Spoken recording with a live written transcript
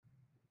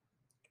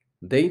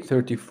Day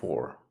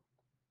 34.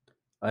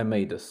 I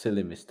made a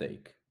silly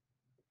mistake.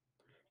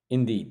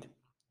 Indeed,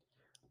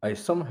 I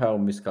somehow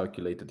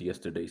miscalculated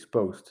yesterday's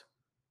post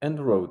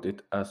and wrote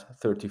it as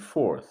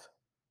 34th,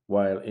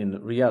 while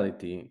in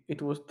reality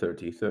it was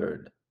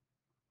 33rd.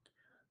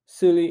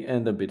 Silly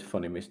and a bit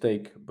funny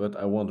mistake, but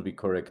I won't be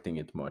correcting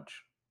it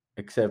much,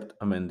 except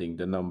amending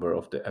the number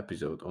of the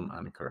episode on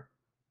Anchor.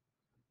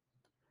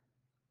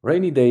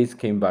 Rainy days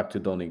came back to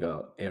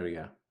Donegal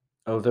area,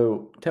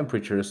 although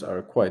temperatures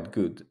are quite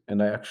good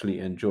and I actually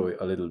enjoy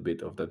a little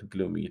bit of that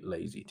gloomy,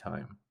 lazy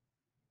time.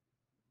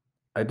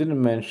 I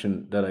didn't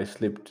mention that I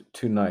slept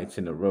 2 nights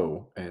in a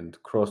row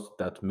and crossed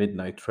that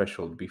midnight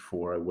threshold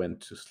before I went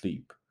to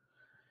sleep.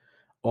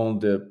 On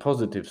the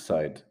positive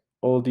side,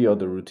 all the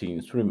other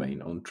routines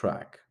remain on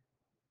track.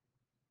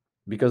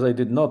 Because I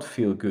did not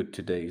feel good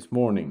today's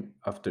morning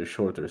after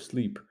shorter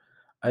sleep,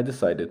 I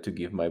decided to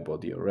give my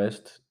body a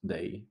rest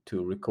day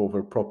to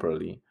recover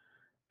properly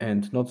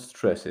and not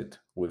stress it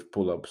with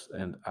pull ups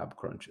and ab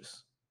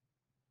crunches.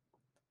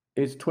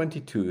 It's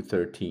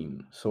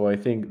 22:13, so I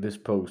think this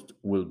post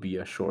will be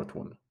a short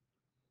one.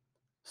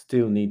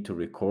 Still need to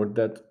record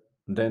that,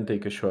 then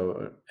take a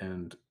shower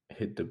and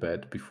hit the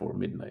bed before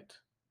midnight.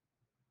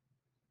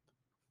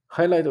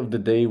 Highlight of the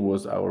day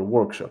was our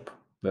workshop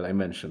that I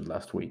mentioned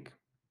last week.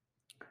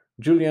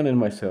 Julian and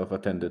myself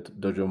attended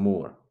Dojo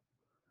Moore.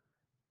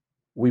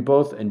 We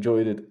both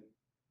enjoyed it,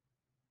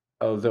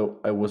 although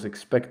I was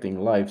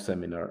expecting live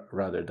seminar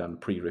rather than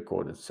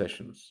pre-recorded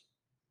sessions.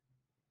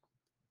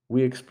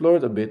 We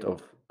explored a bit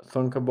of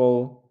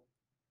Thunkable,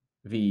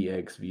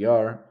 VEX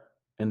VR,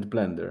 and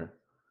Blender,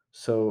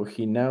 so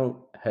he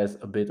now has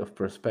a bit of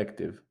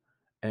perspective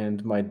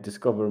and might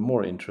discover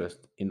more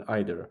interest in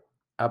either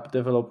app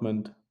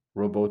development,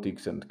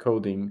 robotics and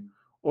coding,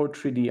 or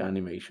 3D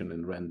animation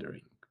and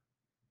rendering.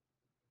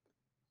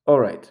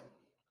 Alright,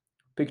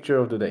 picture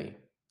of the day.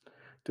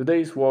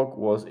 Today's walk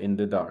was in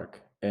the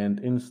dark and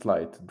in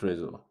slight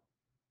drizzle.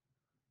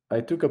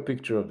 I took a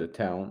picture of the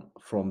town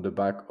from the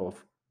back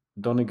of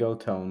Donegal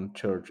Town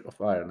Church of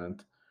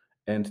Ireland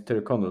and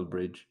Tyrconnell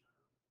Bridge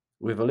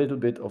with a little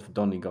bit of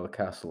Donegal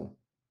Castle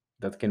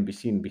that can be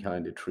seen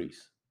behind the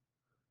trees.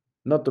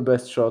 Not the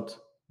best shot,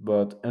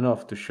 but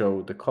enough to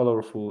show the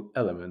colorful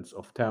elements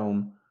of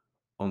town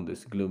on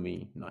this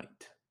gloomy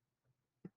night.